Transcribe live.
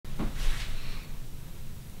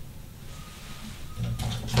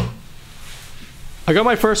I got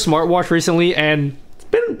my first smartwatch recently and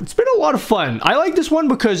it's been a lot of fun. I like this one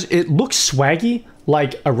because it looks swaggy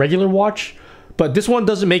like a regular watch, but this one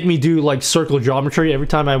doesn't make me do like circle geometry every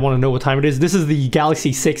time I want to know what time it is. This is the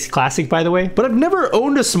Galaxy 6 Classic, by the way, but I've never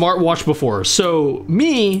owned a smartwatch before. So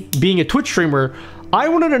me being a Twitch streamer, I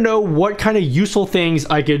wanted to know what kind of useful things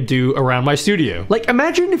I could do around my studio. Like,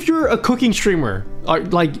 imagine if you're a cooking streamer.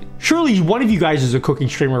 Like, surely one of you guys is a cooking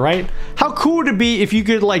streamer, right? How cool would it be if you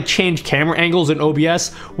could like change camera angles in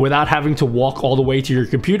OBS without having to walk all the way to your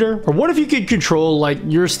computer? Or what if you could control like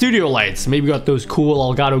your studio lights? Maybe you got those cool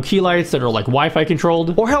Elgato key lights that are like Wi-Fi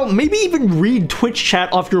controlled. Or hell, maybe even read Twitch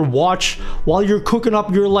chat off your watch while you're cooking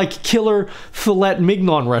up your like killer filet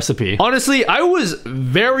mignon recipe. Honestly, I was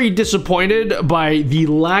very disappointed by the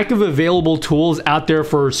lack of available tools out there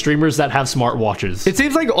for streamers that have smartwatches. It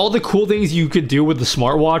seems like all the cool things you could do with the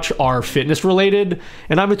smartwatch are fitness related,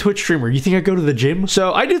 and I'm a Twitch streamer. You think I go to the gym?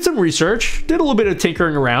 So I did some research, did a little bit of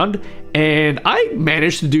tinkering around, and I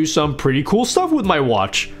managed to do some pretty cool stuff with my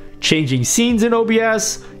watch. Changing scenes in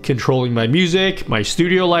OBS, controlling my music, my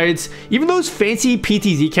studio lights, even those fancy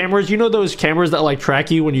PTZ cameras, you know, those cameras that like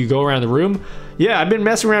track you when you go around the room? Yeah, I've been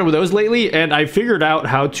messing around with those lately and I figured out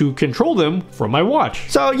how to control them from my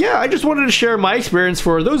watch. So yeah, I just wanted to share my experience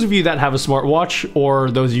for those of you that have a smartwatch,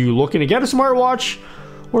 or those of you looking to get a smartwatch,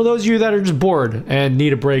 or those of you that are just bored and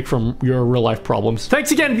need a break from your real life problems.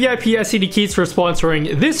 Thanks again, VIP SCD Keys, for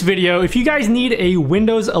sponsoring this video. If you guys need a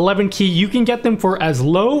Windows 11 key, you can get them for as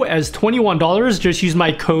low as $21. Just use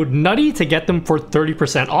my code NUTTY to get them for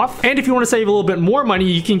 30% off. And if you want to save a little bit more money,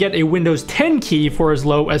 you can get a Windows 10 key for as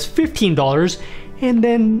low as $15. And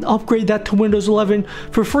then upgrade that to Windows 11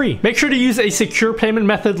 for free. Make sure to use a secure payment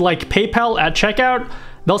method like PayPal at checkout.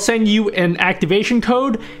 They'll send you an activation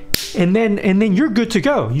code, and then you're good to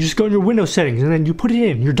go. You just go in your Windows settings and then you put it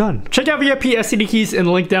in, you're done. Check out VIP SCD Keys in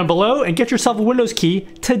the link down below and get yourself a Windows key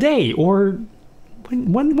today, or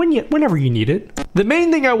whenever you need it. The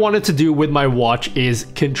main thing I wanted to do with my watch is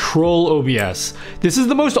control OBS. This is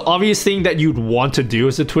the most obvious thing that you'd want to do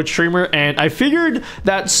as a Twitch streamer, and I figured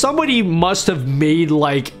that somebody must have made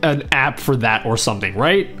like an app for that or something,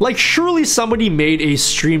 right? Like, surely somebody made a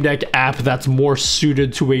Stream Deck app that's more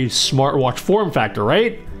suited to a smartwatch form factor,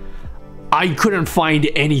 right? I couldn't find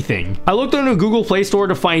anything. I looked on the Google Play Store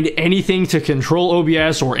to find anything to control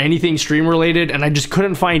OBS or anything stream related, and I just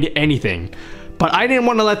couldn't find anything. But I didn't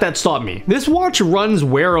want to let that stop me. This watch runs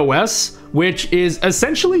Wear OS, which is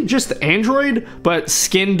essentially just Android, but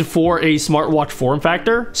skinned for a smartwatch form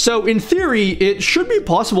factor. So in theory, it should be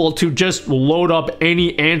possible to just load up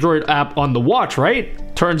any Android app on the watch,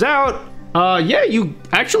 right? Turns out, yeah, you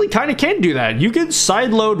actually kind of can do that. You can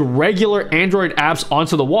sideload regular Android apps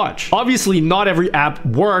onto the watch. Obviously, not every app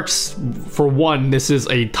works. For one, this is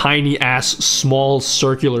a tiny ass small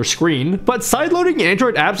circular screen, but sideloading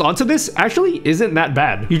Android apps onto this actually isn't that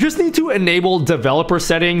bad. You just need to enable developer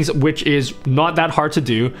settings, which is not that hard to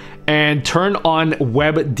do, and turn on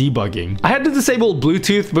web debugging. I had to disable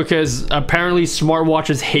Bluetooth because apparently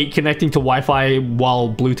smartwatches hate connecting to Wi-Fi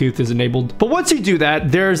while Bluetooth is enabled. But once you do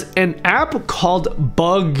that, there's an app called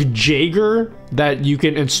Bug Jagger that you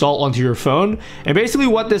can install onto your phone. And basically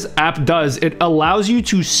what this app does, it allows you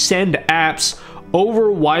to send apps over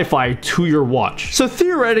Wi-Fi to your watch. So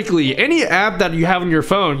theoretically, any app that you have on your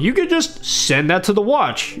phone, you could just send that to the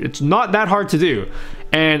watch. It's not that hard to do.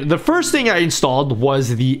 And the first thing I installed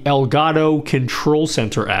was the Elgato Control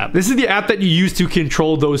Center app. This is the app that you use to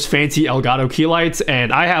control those fancy Elgato key lights,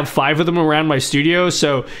 and I have 5 of them around my studio,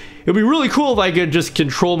 so it'd be really cool if I could just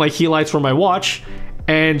control my key lights from my watch.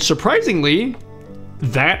 And surprisingly,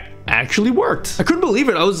 that actually worked. I couldn't believe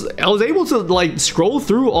it. I was able to like scroll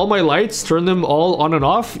through all my lights, turn them all on and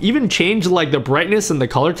off, even change like the brightness and the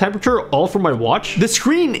color temperature all from my watch. The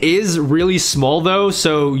screen is really small though,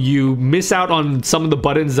 so you miss out on some of the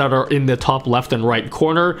buttons that are in the top left and right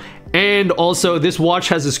corner. And also this watch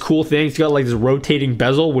has this cool thing. It's got like this rotating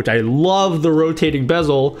bezel, which I love the rotating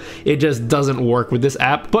bezel. It just doesn't work with this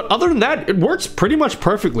app. But other than that, it works pretty much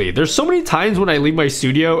perfectly. There's so many times when I leave my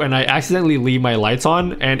studio and I accidentally leave my lights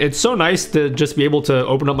on, and it's so nice to just be able to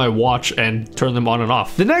open up my watch and turn them on and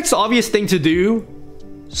off. The next obvious thing to do,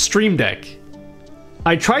 Stream Deck.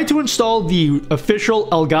 I tried to install the official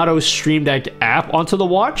Elgato Stream Deck app onto the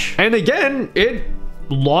watch, and again, it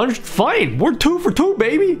launched fine. We're 2 for 2,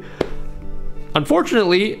 baby.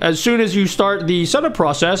 Unfortunately, as soon as you start the setup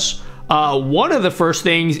process, one of the first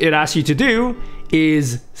things it asks you to do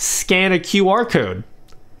is scan a QR code.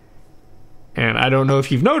 And I don't know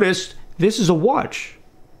if you've noticed, this is a watch.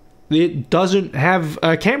 It doesn't have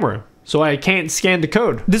a camera, so I can't scan the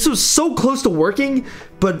code. This was so close to working,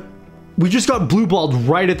 but we just got blue balled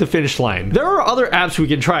right at the finish line. There are other apps we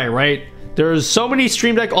can try, right? There's so many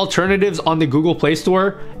Stream Deck alternatives on the Google Play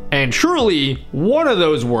Store, and surely one of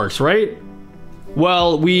those works, right?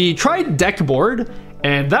 Well, we tried Deckboard,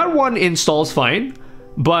 and that one installs fine,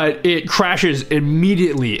 but it crashes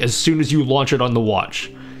immediately as soon as you launch it on the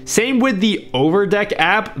watch. Same with the Overdeck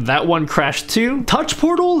app, that one crashed too. Touch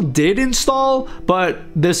Portal did install, but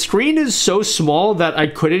the screen is so small that I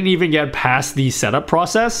couldn't even get past the setup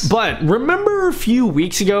process. But remember a few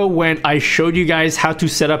weeks ago when I showed you guys how to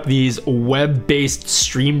set up these web-based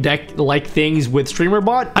Stream Deck-like things with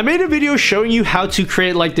streamer.bot? I made a video showing you how to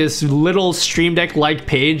create like this little Stream Deck-like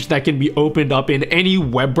page that can be opened up in any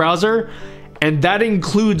web browser, and that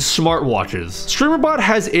includes smartwatches. streamer.bot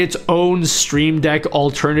has its own Stream Deck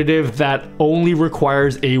alternative that only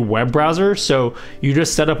requires a web browser, so you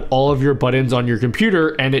just set up all of your buttons on your computer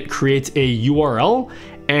and it creates a URL,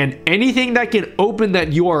 and anything that can open that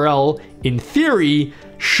URL, in theory,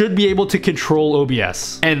 should be able to control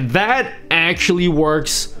OBS. And that actually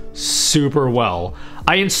works super well.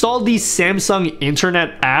 I installed the Samsung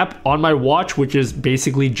Internet app on my watch, which is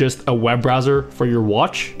basically just a web browser for your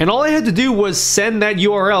watch. And all I had to do was send that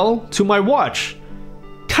URL to my watch.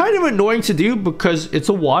 Kind of annoying to do because it's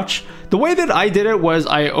a watch. The way that I did it was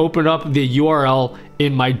I opened up the URL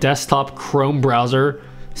in my desktop Chrome browser,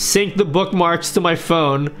 synced the bookmarks to my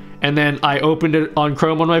phone, and then I opened it on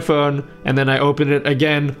Chrome on my phone, and then I opened it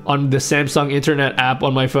again on the Samsung Internet app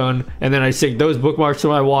on my phone, and then I synced those bookmarks to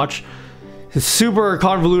my watch. Super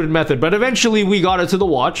convoluted method, but eventually we got it to the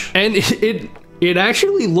watch, and it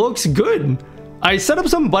actually looks good. I set up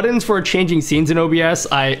some buttons for changing scenes in OBS.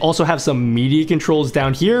 I also have some media controls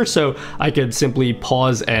down here, so I could simply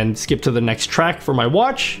pause and skip to the next track for my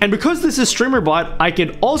watch. And because this is streamer.bot, I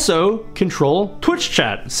could also control Twitch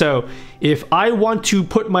chat. So if I want to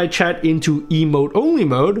put my chat into emote only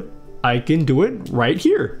mode, I can do it right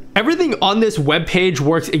here. Everything on this web page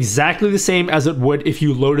works exactly the same as it would if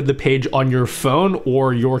you loaded the page on your phone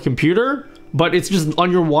or your computer, but it's just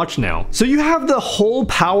on your watch now. So you have the whole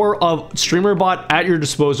power of streamer.bot at your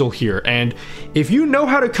disposal here. And if you know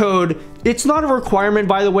how to code, it's not a requirement,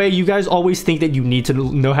 by the way. You guys always think that you need to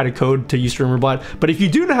know how to code to use streamer.bot, but if you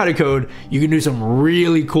do know how to code, you can do some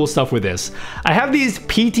really cool stuff with this. I have these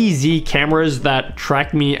PTZ cameras that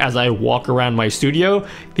track me as I walk around my studio.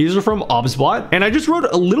 These are from OBS.bot, and I just wrote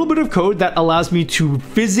a little bit of code that allows me to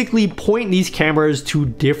physically point these cameras to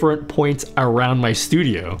different points around my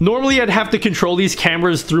studio. Normally, I'd have to control these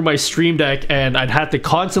cameras through my Stream Deck, and I'd have to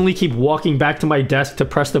constantly keep walking back to my desk to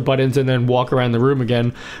press the buttons and then walk around the room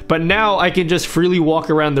again. But now I can just freely walk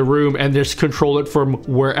around the room and just control it from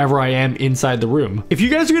wherever I am inside the room. If you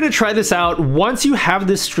guys are going to try this out, once you have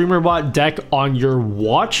this streamer.bot deck on your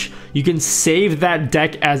watch, you can save that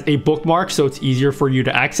deck as a bookmark so it's easier for you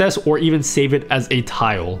to access, or even save it as a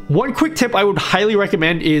tile. One quick tip I would highly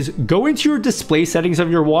recommend is go into your display settings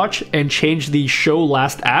of your watch and change the show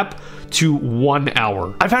last app to 1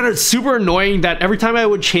 hour. I found it super annoying that every time I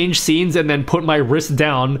would change scenes and then put my wrist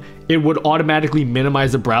down, it would automatically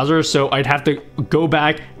minimize the browser, so I'd have to go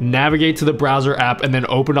back, navigate to the browser app, and then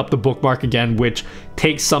open up the bookmark again, which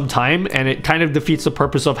takes some time, and it kind of defeats the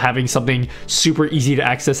purpose of having something super easy to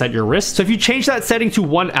access at your wrist. So if you change that setting to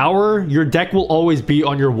 1 hour, your deck will always be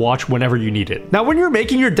on your watch whenever you need it. Now, when you're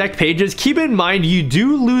making your deck pages, keep in mind you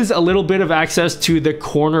do lose a little bit of access to the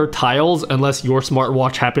corner tiles unless your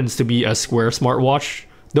smartwatch happens to be a square smartwatch.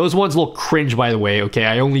 Those ones look cringe, by the way, okay?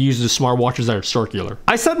 I only use the smartwatches that are circular.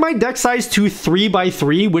 I set my deck size to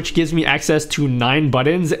 3x3, which gives me access to 9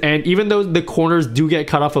 buttons, and even though the corners do get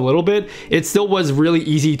cut off a little bit, it still was really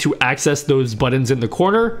easy to access those buttons in the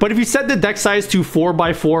corner. But if you set the deck size to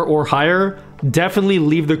 4x4 or higher, definitely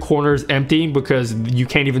leave the corners empty because you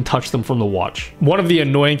can't even touch them from the watch. One of the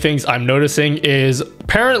annoying things I'm noticing is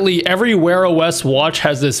apparently every Wear OS watch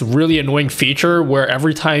has this really annoying feature where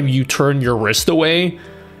every time you turn your wrist away,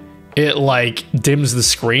 it like dims the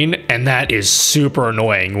screen, and that is super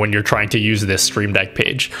annoying when you're trying to use this Stream Deck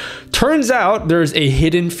page. Turns out there's a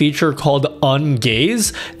hidden feature called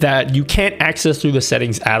ungaze that you can't access through the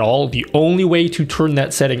settings at all. The only way to turn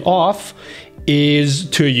that setting off is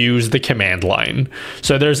to use the command line.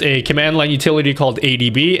 So there's a command line utility called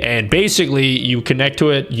ADB, and basically you connect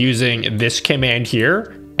to it using this command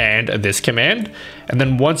here and this command. And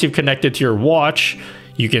then once you've connected to your watch,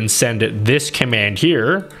 you can send it this command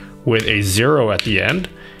here with a 0 at the end,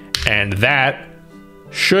 and that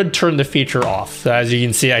should turn the feature off. So as you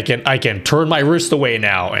can see, I can turn my wrist away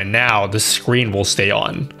now, and now the screen will stay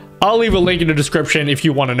on. I'll leave a link in the description if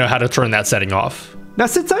you want to know how to turn that setting off. Now,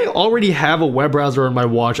 since I already have a web browser on my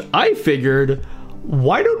watch, I figured,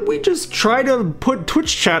 why don't we just try to put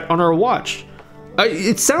Twitch chat on our watch?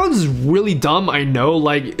 It sounds really dumb, I know,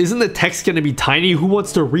 like, isn't the text gonna be tiny? Who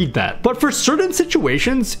wants to read that? But for certain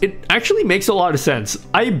situations, it actually makes a lot of sense.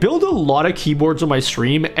 I build a lot of keyboards on my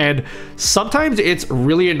stream, and sometimes it's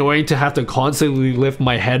really annoying to have to constantly lift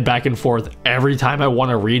my head back and forth every time I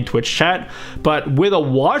want to read Twitch chat. But with a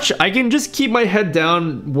watch, I can just keep my head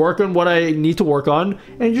down, work on what I need to work on,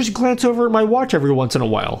 and just glance over at my watch every once in a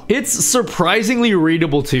while. It's surprisingly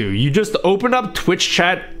readable too. You just open up Twitch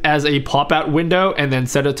chat as a pop-out window and then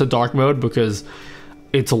set it to dark mode because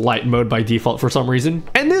it's light mode by default for some reason.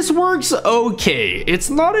 And this works okay. It's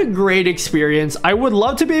not a great experience. I would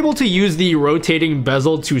love to be able to use the rotating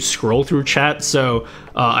bezel to scroll through chat, so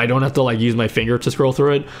I don't have to like use my finger to scroll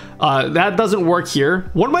through it. That doesn't work here.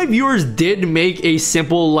 One of my viewers did make a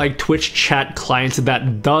simple like Twitch chat client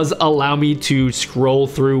that does allow me to scroll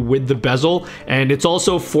through with the bezel, and it's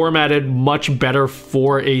also formatted much better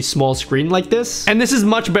for a small screen like this. And this is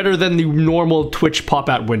much better than the normal Twitch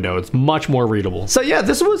pop-out window. It's much more readable. So yeah,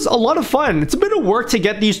 this was a lot of fun. It's a bit of work to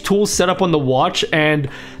get these tools set up on the watch, and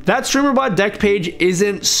that streamer.bot deck page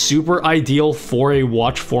isn't super ideal for a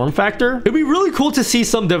watch form factor. It'd be really cool to see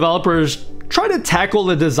some developers try to tackle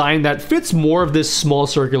a design that fits more of this small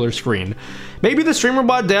circular screen. Maybe the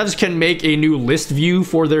streamer.bot devs can make a new list view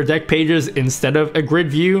for their deck pages instead of a grid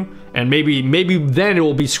view, and maybe then it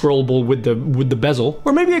will be scrollable with the bezel.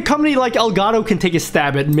 Or maybe a company like Elgato can take a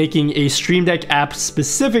stab at making a Stream Deck app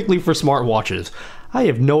specifically for smartwatches. I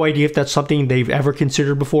have no idea if that's something they've ever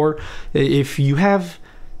considered before. If you have,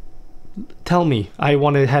 tell me. I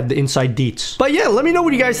want to have the inside deets. But yeah, let me know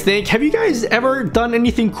what you guys think. Have you guys ever done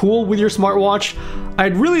anything cool with your smartwatch?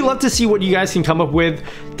 I'd really love to see what you guys can come up with.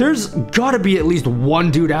 There's gotta be at least one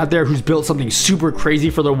dude out there who's built something super crazy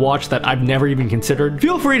for their watch that I've never even considered.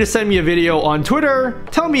 Feel free to send me a video on Twitter,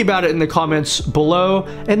 tell me about it in the comments below,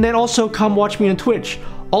 and then also come watch me on Twitch.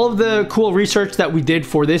 All of the cool research that we did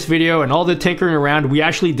for this video and all the tinkering around, we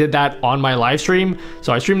actually did that on my live stream.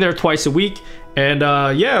 So I stream there twice a week. And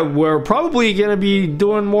yeah, we're probably gonna be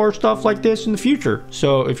doing more stuff like this in the future.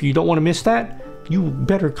 So if you don't want to miss that, you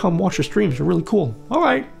better come watch the streams. They're really cool. All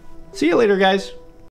right. See you later, guys.